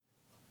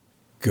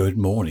Good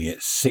morning.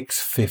 It's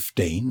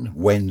 6:15,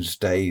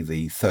 Wednesday,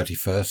 the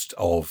 31st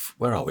of,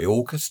 where are we,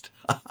 August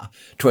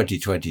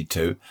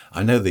 2022.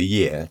 I know the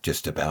year,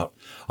 just about.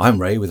 I'm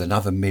Ray with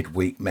another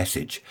midweek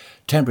message.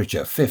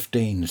 Temperature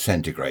 15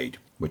 centigrade,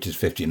 which is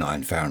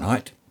 59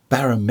 Fahrenheit.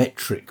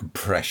 Barometric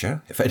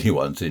pressure, if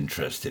anyone's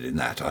interested in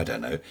that, I don't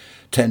know,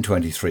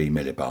 1023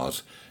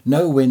 millibars.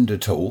 No wind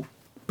at all.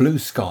 Blue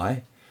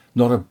sky.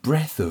 Not a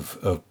breath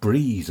of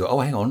breeze.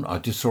 Oh, hang on, I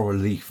just saw a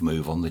leaf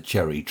move on the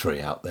cherry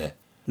tree out there.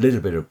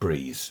 Little bit of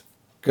breeze.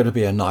 Going to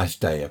be a nice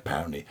day,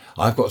 apparently.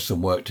 I've got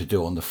some work to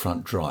do on the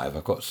front drive.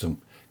 I've got some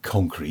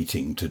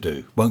concreting to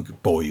do.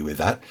 Won't bore you with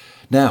that.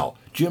 Now,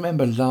 do you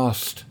remember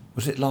last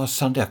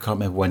Sunday? I can't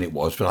remember when it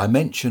was, but I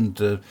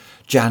mentioned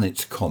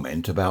Janet's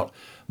comment about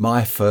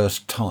my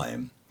first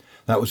time.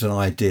 That was an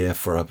idea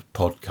for a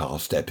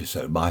podcast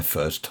episode, my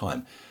first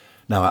time.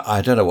 Now,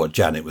 I don't know what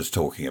Janet was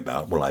talking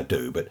about. Well, I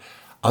do, but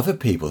other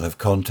people have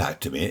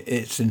contacted me.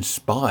 It's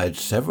inspired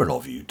several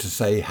of you to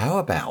say, how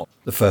about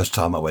the first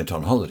time I went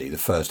on holiday, the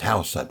first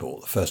house I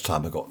bought, the first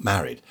time I got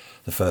married,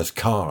 the first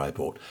car I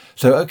bought.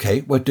 So,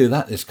 okay, we'll do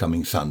that this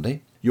coming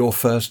Sunday. Your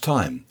first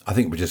time. I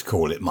think we'll just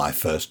call it My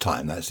First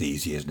Time. That's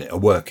easy, isn't it? A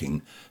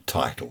working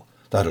title.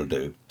 That'll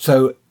do.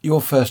 So,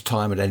 your first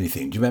time at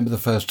anything. Do you remember the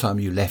first time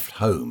you left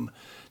home?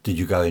 Did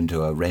you go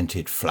into a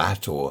rented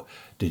flat, or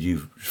did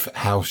you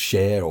house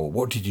share, or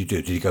what did you do?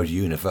 Did you go to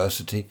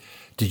university?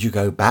 Did you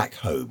go back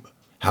home?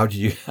 How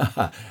did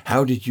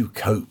you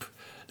cope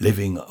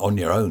living on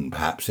your own,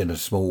 perhaps in a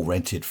small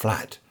rented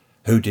flat?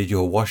 Who did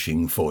your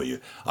washing for you?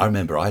 I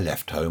remember I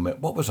left home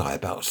at, what was I,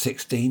 about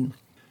 16?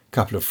 A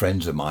couple of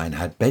friends of mine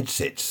had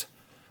bedsits,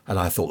 and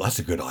I thought, that's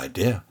a good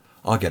idea.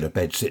 I'll get a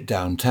bedsit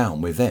downtown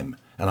with them,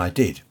 and I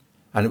did.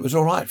 And it was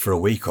all right for a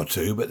week or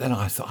two, but then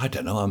I thought, I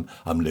don't know,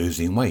 I'm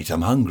losing weight,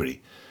 I'm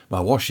hungry.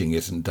 My washing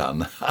isn't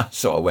done,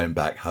 so I went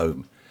back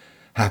home.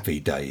 Happy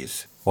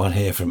days. One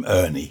here from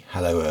Ernie.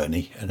 Hello,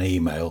 Ernie. An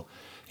email.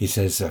 He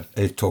says,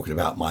 he's talking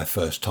about my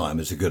first time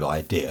as a good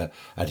idea.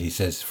 And he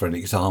says, for an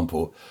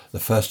example, the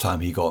first time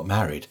he got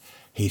married,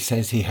 he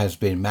says he has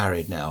been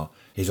married now.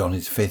 He's on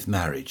his fifth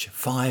marriage.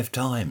 5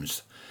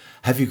 times.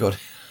 Have you got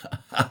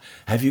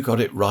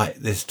it right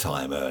this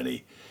time,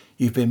 Ernie?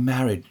 You've been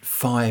married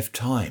 5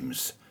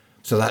 times.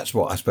 So that's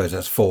what, I suppose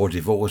that's 4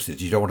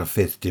 divorces. You don't want a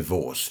 5th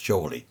divorce,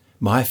 surely.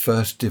 My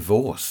first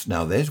divorce.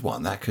 Now there's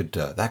one that could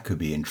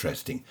be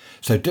interesting.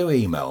 So do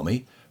email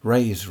me,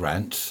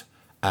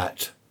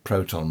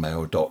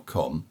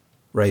 raysrants@protonmail.com.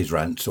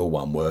 Raysrants, all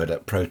one word,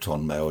 at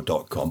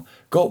protonmail.com.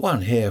 Got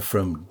one here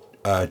from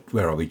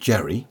where are we?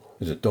 Jerry.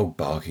 There's a dog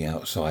barking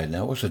outside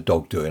now. What's a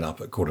dog doing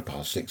up at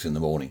 6:15 in the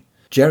morning?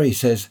 Jerry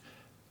says,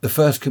 the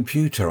first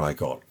computer I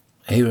got.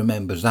 He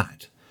remembers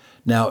that.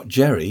 Now,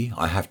 Jerry,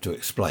 I have to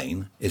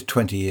explain, is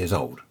 20 years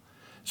old.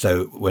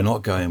 So we're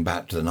not going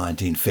back to the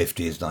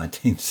 1950s,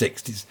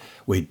 1960s.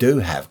 We do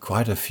have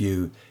quite a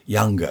few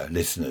younger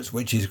listeners,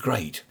 which is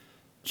great.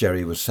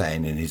 Jerry was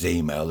saying in his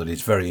email that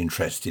he's very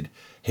interested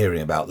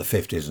hearing about the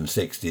 50s and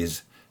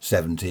 60s,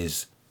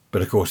 70s.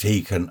 But of course,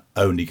 he can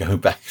only go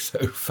back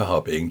so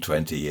far, being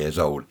 20 years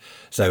old.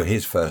 So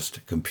his first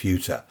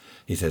computer,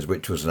 he says,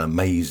 which was an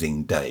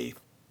amazing day.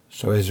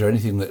 So is there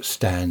anything that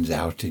stands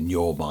out in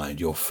your mind,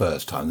 your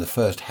first time, the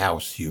first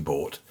house you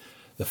bought,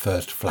 the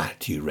first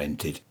flat you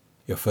rented,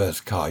 your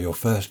first car, your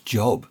first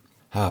job?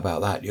 How about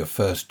that, your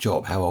first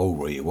job? How old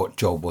were you? What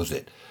job was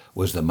it?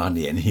 Was the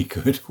money any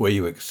good? Were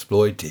you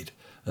exploited,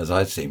 as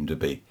I seem to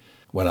be,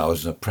 when I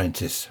was an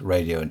apprentice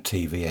radio and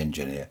TV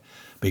engineer?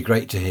 Be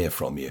great to hear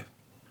from you.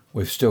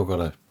 We've still got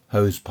a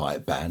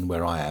hosepipe ban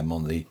where I am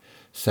on the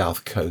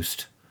south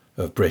coast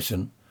of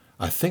Britain.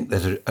 I think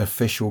there's an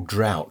official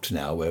drought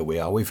now where we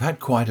are. We've had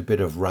quite a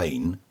bit of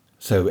rain,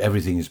 so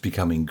everything is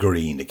becoming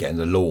green again.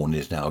 The lawn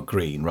is now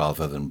green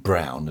rather than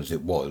brown as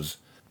it was.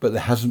 But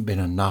there hasn't been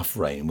enough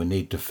rain. We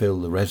need to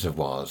fill the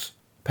reservoirs.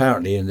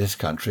 Apparently in this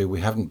country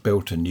we haven't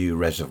built a new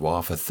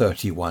reservoir for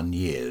 31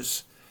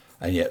 years,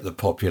 and yet the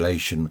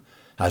population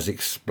has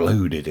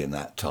exploded in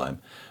that time.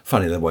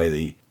 Funny the way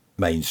the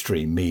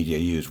mainstream media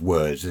use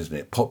words, isn't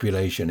it?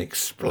 Population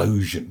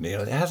explosion. You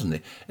know, hasn't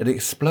it? An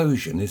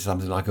explosion is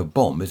something like a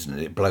bomb, isn't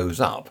it? It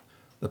blows up.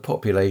 The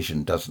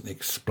population doesn't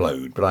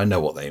explode, but I know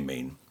what they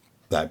mean.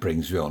 That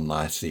brings me on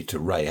nicely to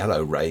Ray.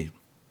 Hello, Ray.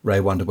 Ray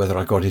wondered whether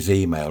I got his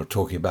email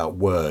talking about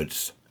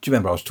words. Do you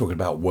remember I was talking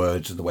about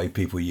words and the way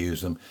people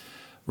use them?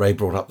 Ray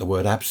brought up the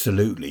word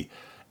absolutely.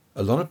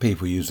 A lot of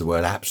people use the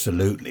word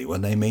absolutely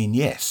when they mean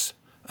yes.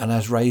 And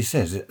as Ray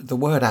says, the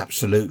word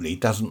absolutely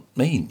doesn't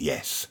mean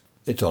yes.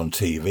 It's on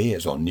TV,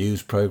 it's on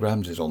news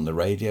programmes, it's on the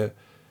radio.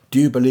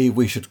 Do you believe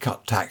we should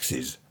cut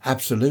taxes?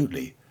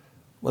 Absolutely.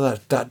 Well,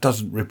 that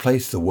doesn't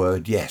replace the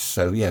word yes.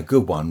 So, yeah,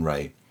 good one,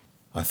 Ray.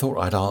 I thought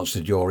I'd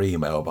answered your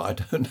email, but I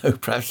don't know.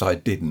 Perhaps I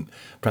didn't.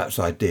 Perhaps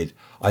I did.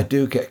 I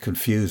do get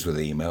confused with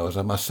emails,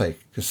 I must say,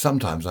 because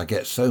sometimes I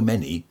get so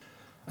many,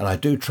 and I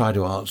do try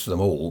to answer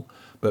them all,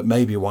 but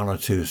maybe 1 or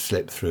 2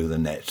 slip through the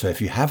net. So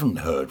if you haven't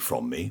heard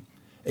from me,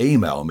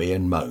 email me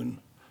and moan.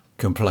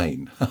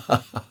 Complain.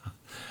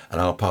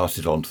 and I'll pass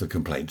it on to the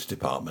complaints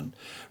department.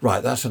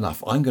 Right, that's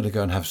enough. I'm going to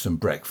go and have some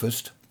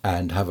breakfast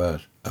and have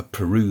a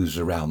peruse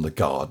around the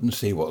garden,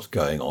 see what's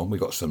going on. We've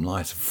got some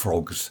nice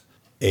frogs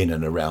in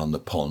and around the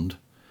pond.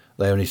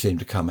 They only seem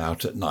to come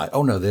out at night.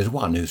 Oh no, there's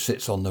one who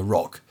sits on the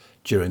rock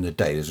during the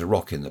day. There's a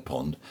rock in the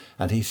pond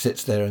and he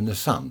sits there in the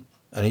sun.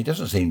 And he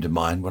doesn't seem to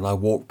mind when I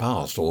walk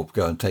past or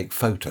go and take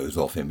photos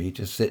of him. He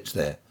just sits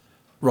there.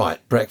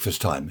 Right,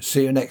 breakfast time.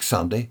 See you next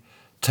Sunday.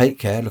 Take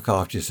care, look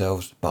after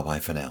yourselves. Bye-bye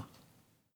for now.